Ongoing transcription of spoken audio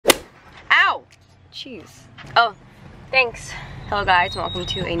cheese. Oh, thanks. Hello guys, welcome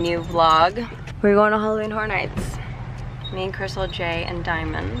to a new vlog. We're going to Halloween Horror Nights. Me and Crystal, Jay, and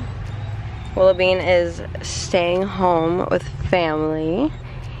Diamond. Willowbean is staying home with family.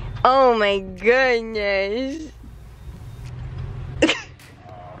 Oh my goodness.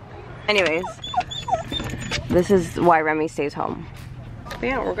 Anyways, this is why Remy stays home. But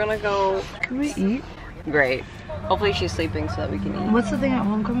yeah, we're gonna go. Can we eat? Great. Hopefully she's sleeping so that we can eat. What's the thing at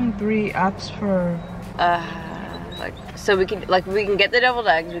homecoming? 3 apps for... Like, so we can get the deviled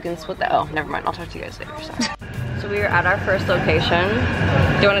eggs, we can split the, oh, never mind, I'll talk to you guys later, sorry. So we are at our first location.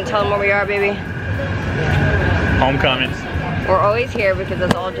 Do you want to tell them where we are, baby? Homecoming. We're always here because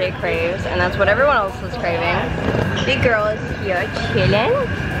that's all Jay craves, and that's what everyone else is craving. Big girl is here chilling.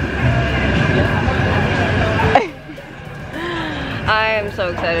 I am so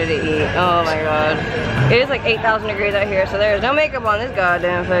excited to eat. Oh my god. It is like 8,000 degrees out here, so there is no makeup on this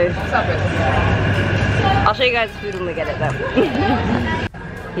goddamn face. Stop it. I'll show you guys the food when we get it though.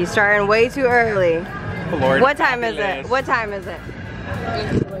 He's starting way too early. Lord, what time is it? What time is it?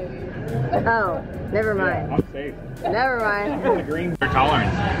 Oh, never mind. I'm safe. Never mind. The green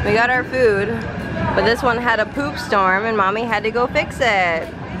tolerance. We got our food, but this one had a poop storm and mommy had to go fix it.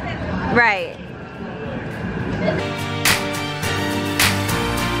 Right.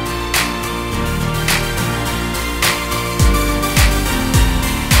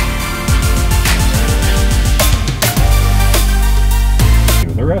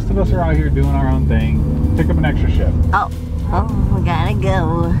 The rest of us are out here doing our own thing. Pick up an extra shift. Oh, we gotta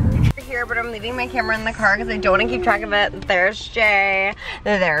go. We're here, but I'm leaving my camera in the car because I don't want to keep track of it. There's Jay,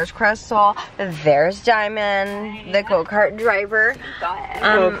 there's Crystal, there's Diamond, the go-kart driver.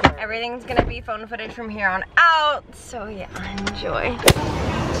 Everything's gonna be phone footage from here on out, so yeah, enjoy.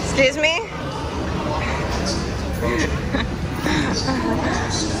 Excuse me?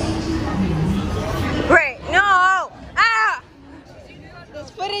 Wait, no! Ah! This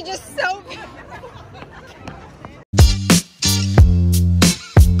footage is so good.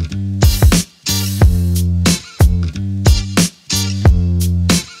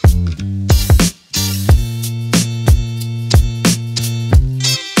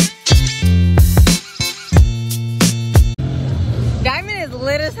 Diamond is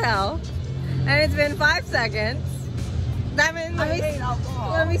lit as hell, and it's been 5 seconds. Diamond,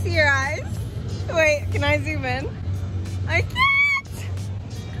 let me see your eyes. Wait, can I zoom in? I can't.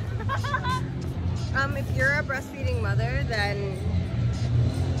 If you're a breastfeeding mother, then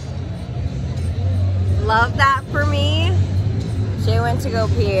love that for me. Jay went to go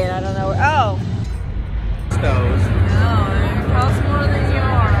pee, and I don't know where. Oh. Those. No, it costs more than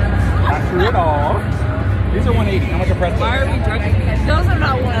yours. Not true at all. These are 180. How much a pretzel? Why are we judging these? Those are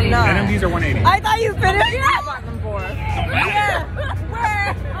not 180. NMDs are 180. I thought you finished. Yeah. I bought them for. Yeah.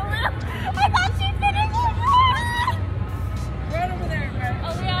 Where? I thought she finished. Right over there, right?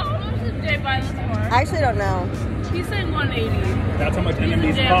 Oh yeah, how much did Jay buy this for? I actually don't know. He's saying 180. That's how much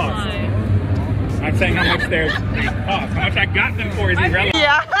NMDs cost. I'm saying how much theirs cost. How much I got them for is irrelevant.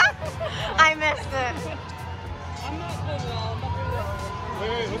 Yeah. I missed it. I'm not good at all.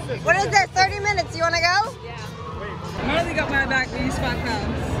 Wait, what's this? What is this? 30 minutes. You want to go? Yeah. I only got my back these 5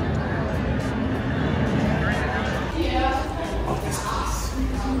 pounds.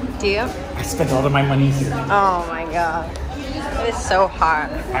 Do you? I spent all of my money here. Oh my god. It is so hot.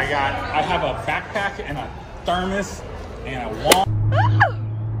 I have a backpack and a thermos and a wall.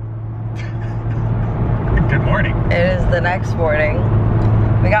 Good morning. It is the next morning.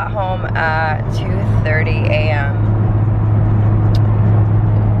 We got home at 2:30 a.m.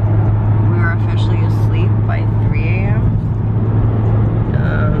 We were officially asleep by 3 a.m.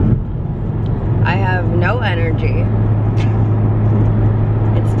 I have no energy.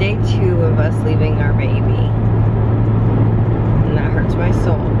 It's day 2 of us leaving our baby. And that hurts my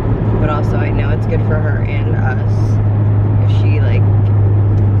soul. But also I know it's good for her and us. If she like,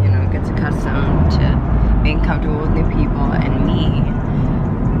 you know, gets accustomed to being comfortable with new people, and me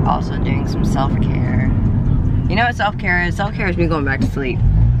also doing some self-care. You know what self-care is? Self-care is me going back to sleep.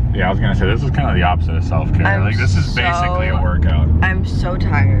 Yeah, I was gonna say, this is kind of the opposite of self-care. Like, this is basically a workout. I'm so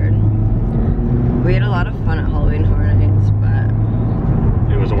tired. We had a lot of fun at Halloween Horror Nights, but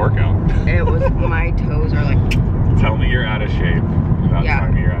it was a workout. It was, my toes are like... Tell me you're out of shape. Without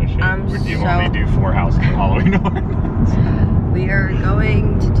telling me you're out of shape. Would you only do 4 houses at Halloween Horror Nights? We are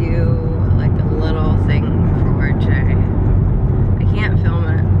going to do like a little thing for Jay. I can't film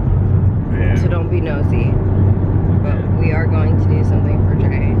it, so don't be nosy. But we are going to do something for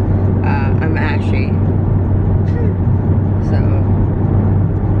Jay. I'm ashy, so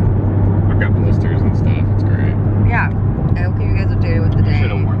I've got blisters and stuff. It's great. yeah. I'll keep you guys updated with the day.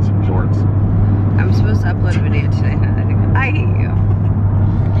 Should have worn some shorts. I'm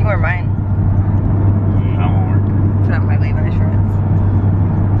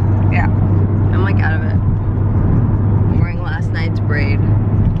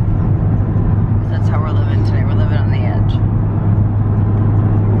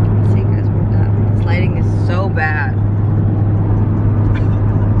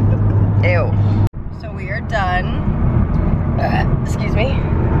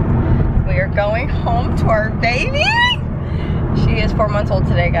baby. She is 4 months old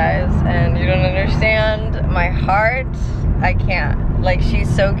today, guys, and you don't understand. My heart, I can't. Like, she's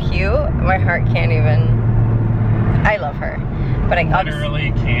so cute. My heart can't even. I love her, but I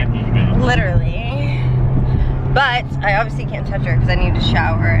literally can't even. Literally. But I obviously can't touch her because I need to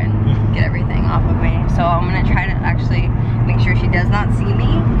shower and get everything off of me. So I'm gonna try to actually make sure she does not see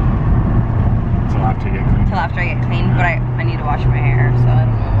me Until after you get clean. until after I get clean. But I need to wash my hair, so I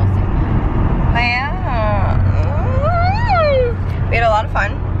don't know. We'll see. But yeah, we had a lot of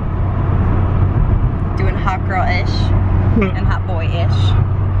fun doing hot girl-ish and hot boy-ish.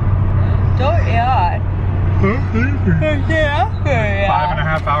 So yeah. Yeah.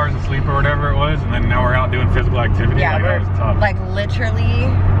 5.5 hours of sleep or whatever it was, and then now we're out doing physical activity. Yeah, like, that was tough. Like literally,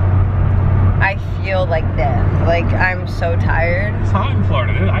 I feel like death. Like I'm so tired. It's hot in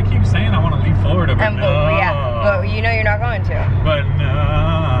Florida, dude. I keep saying I want to leave Florida, but no. Yeah, but you know you're not going to. But no.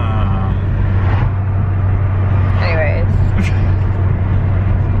 Anyways.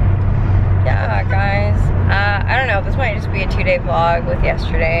 Yeah, guys. I don't know. This might just be a 2-day vlog with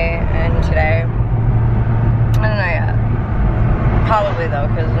yesterday and today. I don't know yet. Probably though,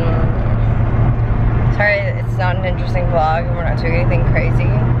 because sorry, it's not an interesting vlog and we're not doing anything crazy.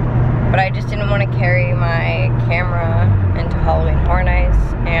 But I just didn't want to carry my camera into Halloween Horror Nights,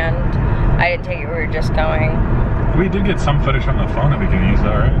 and I didn't take it. We were just going. We did get some footage from the phone that we can use,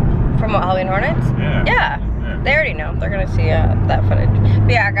 though, right? From what, Halloween Horror Nights? Yeah. Yeah. They already know. They're gonna see that footage.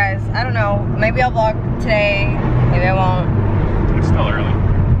 But yeah, guys, I don't know. Maybe I'll vlog today. Maybe I won't. It's still early.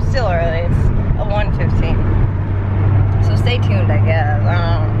 Still early. It's 1:15. So stay tuned, I guess. I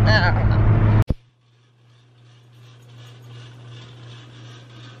don't know.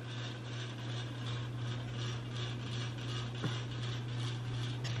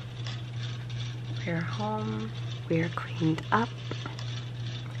 We're home. We are cleaned up.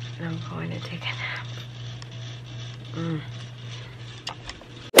 And I'm going to take a nap.